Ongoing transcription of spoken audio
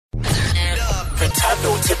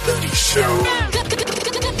Thabooty Show.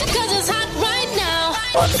 'Cause it's hot right now.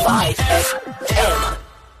 On 5FM.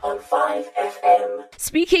 On 5FM.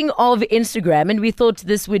 Speaking of Instagram, and we thought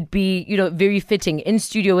this would be, very fitting in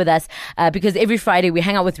studio with us because every Friday we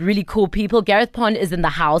hang out with really cool people. Gareth Pond is in the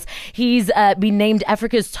house. He's been named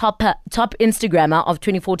Africa's top Instagrammer of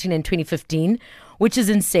 2014 and 2015. Which is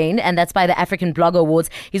insane, and that's by the African Blogger Awards.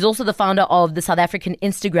 He's also the founder of the South African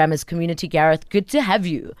Instagrammers community. Gareth, good to have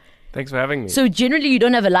you. Thanks for having me. So generally you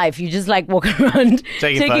don't have a life, you just walk around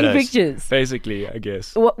taking pictures. Basically, I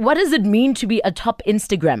guess. What does it mean to be a top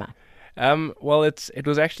Instagrammer? Well, it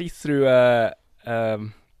was actually through a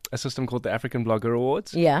system called the African Blogger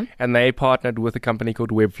Awards. Yeah. And they partnered with a company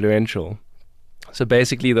called Webfluential. So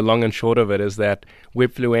basically, the long and short of it is that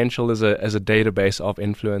Webfluential is a database of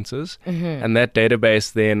influencers, and that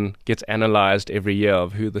database then gets analyzed every year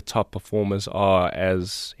of who the top performers are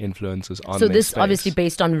as influencers on. So their this space. obviously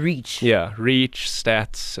based on reach. Yeah, reach,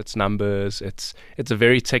 stats, it's numbers. It's a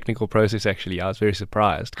very technical process. Actually, I was very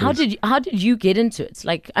surprised. How did you get into it?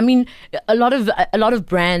 A lot of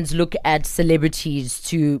brands look at celebrities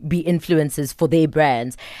to be influencers for their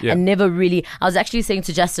brands, and never really. I was actually saying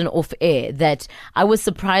to Justin off air that I was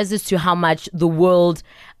surprised as to how much the world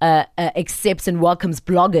accepts and welcomes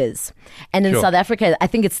bloggers. And in South Africa, I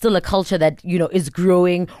think it's still a culture that, is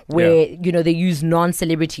growing where, they use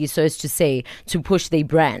non-celebrities, so as to say, to push their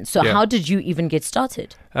brand. So how did you even get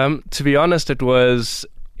started? To be honest, it was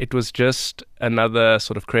just another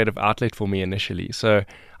sort of creative outlet for me initially. So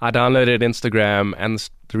I downloaded Instagram, and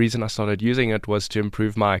the reason I started using it was to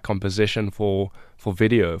improve my composition for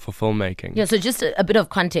video, for filmmaking. Yeah, so just a bit of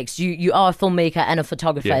context. You are a filmmaker and a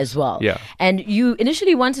photographer as well. Yeah. And you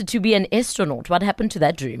initially wanted to be an astronaut. What happened to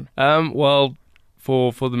that dream? Well,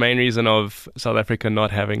 for the main reason of South Africa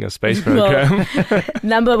not having a space program.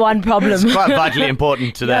 Number one problem. It's quite vitally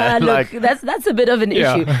important to that. Look, that's a bit of an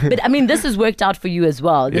issue. But I mean, this has worked out for you as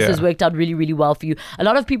well. This has worked out really, really well for you. A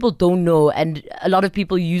lot of people don't know, and a lot of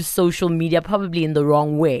people use social media probably in the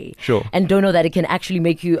wrong way. Sure. And don't know that it can actually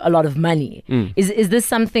make you a lot of money. Is this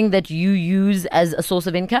something that you use as a source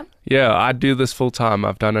of income? Yeah, I do this full time.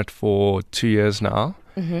 I've done it for 2 years now.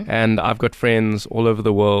 And I've got friends all over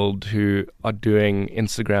the world who are doing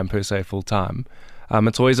Instagram per se full time.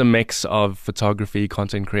 It's always a mix of photography,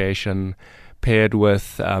 content creation, paired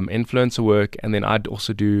with influencer work, and then I'd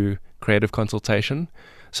also do creative consultation.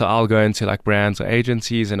 So I'll go into brands or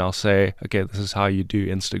agencies and I'll say, okay, this is how you do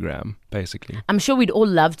Instagram, basically. I'm sure we'd all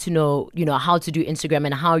love to know, how to do Instagram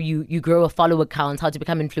and how you grow a follow account, how to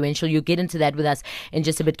become influential. You'll get into that with us in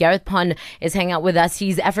just a bit. Gareth Pond is hanging out with us.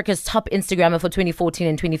 He's Africa's top Instagrammer for 2014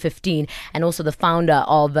 and 2015, and also the founder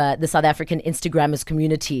of the South African Instagrammers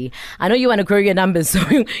community. I know you want to grow your numbers, so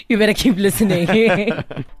you better keep listening.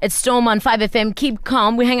 It's Storm on 5FM. Keep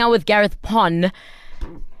calm. We hang out with Gareth Pond.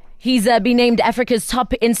 He's been named Africa's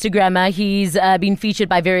top Instagrammer. He's been featured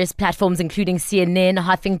by various platforms, including CNN,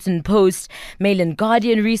 Huffington Post, Mail and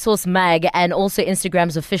Guardian, Resource Mag, and also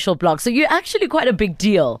Instagram's official blog. So you're actually quite a big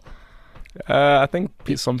deal. I think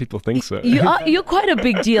some people think so. You're quite a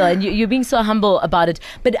big deal, and you're being so humble about it.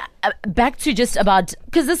 But back to just about,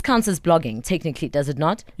 because this counts as blogging, technically, does it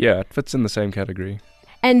not? Yeah, it fits in the same category.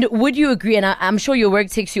 And would you agree, and I'm sure your work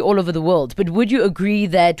takes you all over the world, but would you agree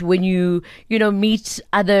that when you meet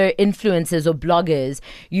other influencers or bloggers,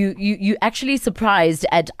 you actually surprised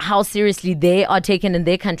at how seriously they are taken in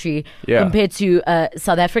their country compared to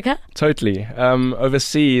South Africa? Totally.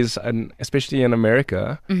 Overseas, and especially in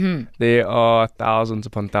America, there are thousands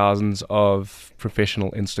upon thousands of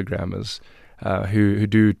professional Instagrammers who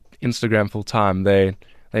do Instagram full time. They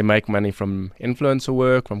make money from influencer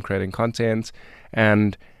work, from creating content.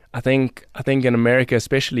 And I think in America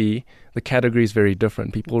especially, the category is very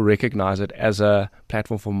different. People recognize it as a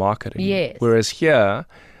platform for marketing. Yes. Whereas here,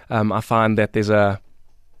 I find that there's a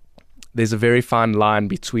very fine line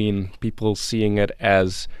between people seeing it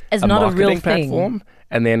as a not marketing a real platform thing.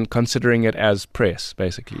 And then considering it as press,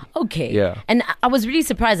 basically. Okay. Yeah. And I was really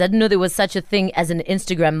surprised. I didn't know there was such a thing as an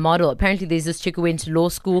Instagram model. Apparently there's this chick who went to law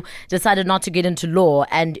school, decided not to get into law,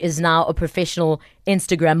 and is now a professional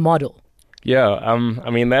Instagram model. Yeah, I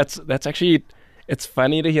mean, that's actually, it's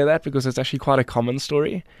funny to hear that because it's actually quite a common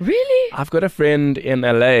story. Really? I've got a friend in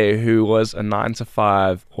LA who was a 9 to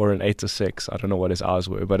 5 or an 8 to 6, I don't know what his hours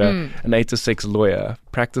were, but an 8 to 6 lawyer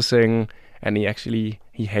practicing, and he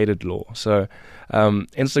hated law. So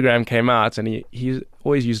Instagram came out, and he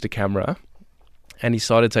always used a camera, and he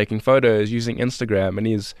started taking photos using Instagram, and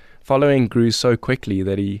his following grew so quickly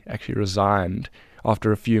that he actually resigned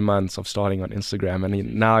after a few months of starting on Instagram,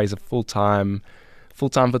 and now he's a full-time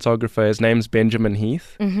full-time photographer. His name's Benjamin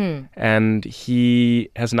Heath, and he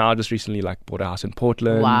has now just recently bought a house in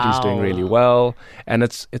Portland. Wow. He's doing really well, and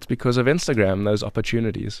it's because of Instagram, those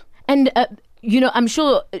opportunities. And I'm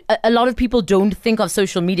sure a lot of people don't think of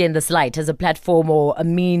social media in this light as a platform or a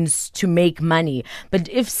means to make money. But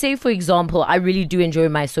if, say, for example, I really do enjoy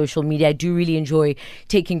my social media, I do really enjoy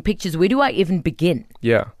taking pictures, where do I even begin?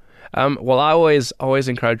 Yeah. Well, I always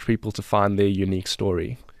encourage people to find their unique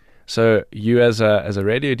story. So you as a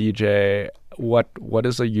radio DJ, what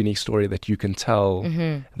is a unique story that you can tell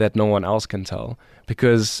that no one else can tell?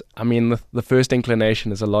 Because, I mean, the first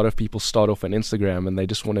inclination is a lot of people start off on Instagram and they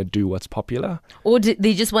just want to do what's popular. Or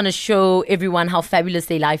they just want to show everyone how fabulous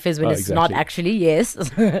their life is when it's not actually, yes.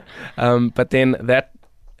 But then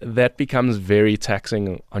that becomes very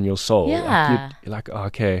taxing on your soul. Yeah. You're like, oh,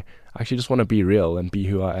 okay, I actually just want to be real and be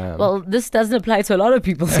who I am. Well, this doesn't apply to a lot of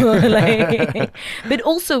people. So but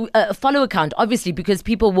also a follow account, obviously, because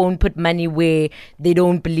people won't put money where they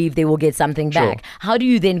don't believe they will get something back. Sure. How do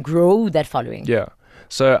you then grow that following? Yeah.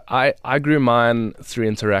 So I grew mine through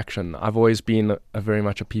interaction. I've always been very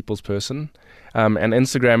much a people's person. And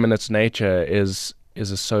Instagram in its nature is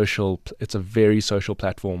it's a very social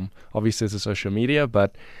platform. Obviously it's a social media,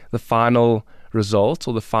 but the final result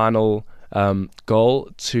or the final goal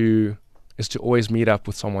is to always meet up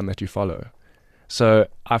with someone that you follow. So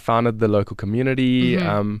I founded the local community.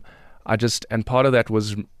 And part of that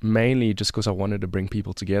was mainly just because I wanted to bring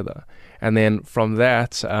people together. And then from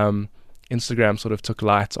that, Instagram sort of took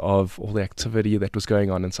light of all the activity that was going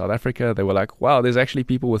on in South Africa. They were like, wow, there's actually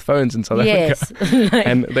people with phones in South Africa.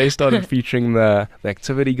 And they started featuring the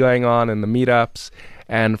activity going on and the meetups.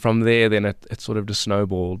 And from there, then it sort of just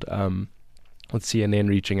snowballed. With CNN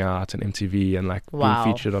reaching out and MTV and being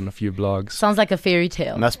featured on a few blogs. Sounds like a fairy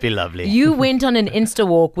tale. Must be lovely. You went on an Insta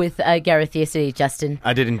walk with Gareth yesterday, Justin.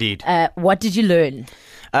 I did indeed. What did you learn?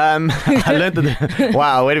 I learned that.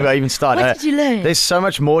 Wow, where do I even start? What did you learn? There's so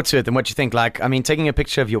much more to it than what you think. Taking a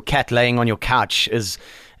picture of your cat laying on your couch is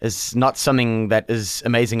not something that is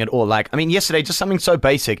amazing at all. Yesterday, just something so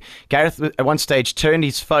basic. Gareth at one stage turned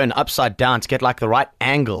his phone upside down to get the right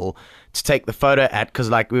angle to take the photo at,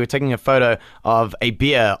 because we were taking a photo of a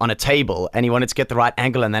beer on a table and he wanted to get the right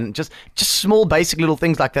angle, and then just small basic little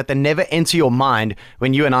things like that never enter your mind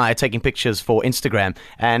when you and I are taking pictures for Instagram.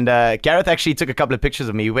 And Gareth actually took a couple of pictures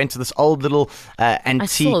of me. We went to this old little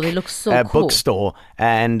antique they look so cool. bookstore,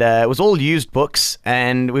 and it was all used books,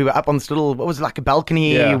 and we were up on this little, what was it, a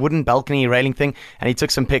balcony, wooden balcony railing thing, and he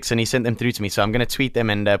took some pics and he sent them through to me, so I'm going to tweet them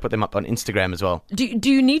and put them up on Instagram as well.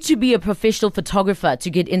 Do you need to be a professional photographer to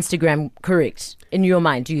get Instagram correct in your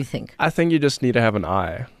mind, do you think? I think you just need to have an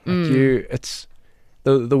eye. It's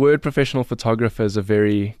the word professional photographer is a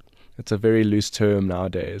very loose term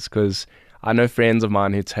nowadays, because I know friends of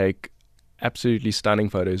mine who take absolutely stunning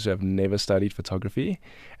photos who have never studied photography,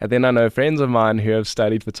 and then I know friends of mine who have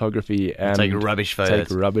studied photography and take rubbish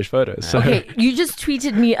photos. So okay, you just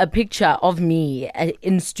tweeted me a picture of me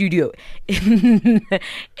in studio.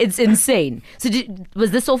 It's insane. So was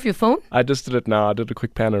this off your phone? I just did it now. I did a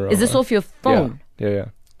quick panorama. Is this off your phone? Yeah.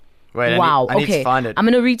 Wait, wow. I need to find it. I'm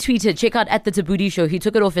going to retweet it. Check out at the Thabooty show. He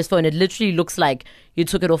took it off his phone. It literally looks like you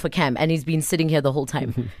took it off a cam, and he's been sitting here the whole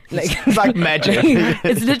time. It's like magic.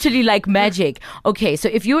 It's literally like magic. Okay, so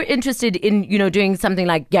if you're interested in doing something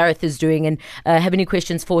like Gareth is doing and have any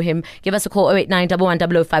questions for him, give us a call 089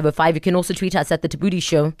 110 505. You can also tweet us at the Thabooty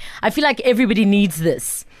show. I feel like everybody needs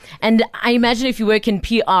this. And I imagine if you work in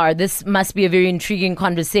PR, this must be a very intriguing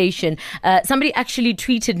conversation. Somebody actually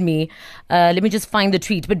tweeted me, let me just find the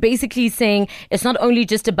tweet, but basically saying it's not only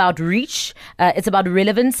just about reach, it's about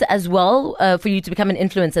relevance as well for you to become an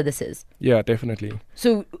influencer, this is. Yeah, definitely.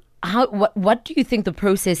 So what do you think the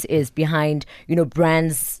process is behind,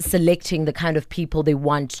 brands selecting the kind of people they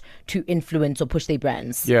want to influence or push their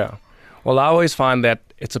brands? Yeah. Well, I always find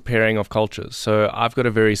that it's a pairing of cultures. So I've got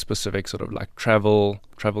a very specific sort of travel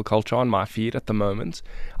culture on my feed at the moment.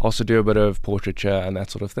 I also do a bit of portraiture and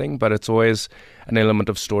that sort of thing, but it's always an element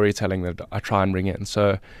of storytelling that I try and bring in.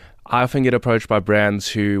 So I often get approached by brands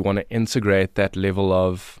who want to integrate that level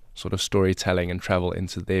of sort of storytelling and travel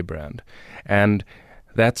into their brand. And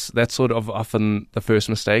that's sort of often the first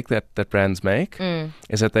mistake that brands make,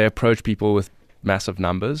 is that they approach people with massive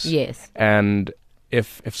numbers. Yes. And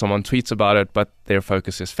if someone tweets about it, but their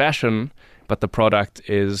focus is fashion, but the product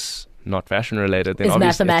is not fashion related, then it's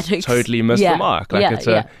obviously mathematics. It's totally missed the mark.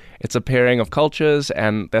 It's a pairing of cultures,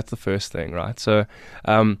 and that's the first thing, right? So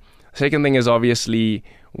second thing is obviously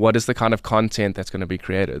what is the kind of content that's going to be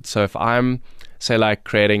created. So if I'm, say,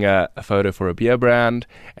 creating a photo for a beer brand,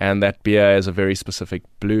 and that beer is a very specific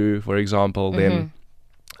blue, for example, then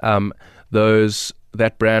those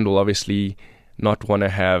that brand will obviously not want to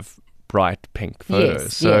have bright pink photos.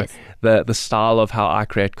 Yes, so yes. the style of how I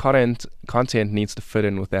create content needs to fit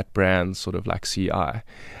in with that brand's sort of like CI.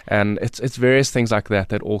 And it's various things like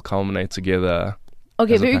that all culminate together.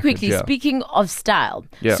 Okay, as a very package, quickly, yeah. speaking of style.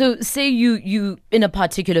 Yeah. So say you in a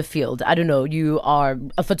particular field, I don't know, you are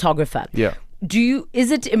a photographer. Yeah.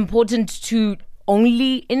 Is it important to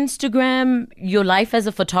only Instagram your life as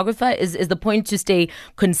a photographer? Is the point to stay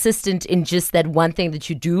consistent in just that one thing that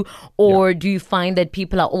you do? Or do you find that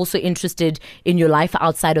people are also interested in your life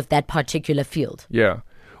outside of that particular field? Yeah.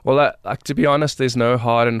 Well, to be honest, there's no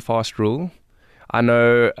hard and fast rule. I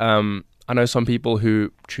know some people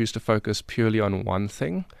who choose to focus purely on one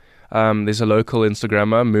thing. There's a local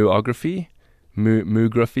Instagrammer, Mooography.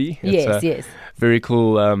 Yes. Very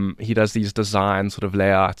cool. He does these design sort of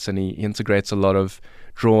layouts, and he integrates a lot of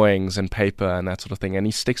drawings and paper and that sort of thing. And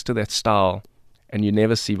he sticks to that style, and you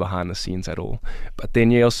never see behind the scenes at all. But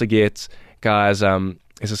then you also get guys.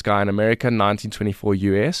 There's this guy in America, 1924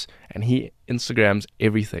 US, and he Instagrams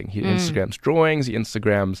everything. He Instagrams drawings, he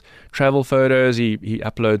Instagrams travel photos, he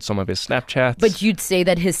uploads some of his Snapchats. But you'd say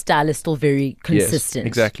that his style is still very consistent. Yes,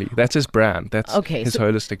 exactly. That's his brand. That's his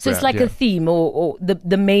holistic brand. So it's like a theme or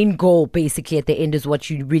the main goal basically at the end is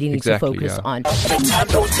what you really need to focus on. The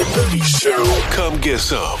Thabooty Show. Come get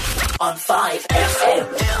some. On 5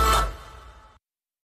 FM.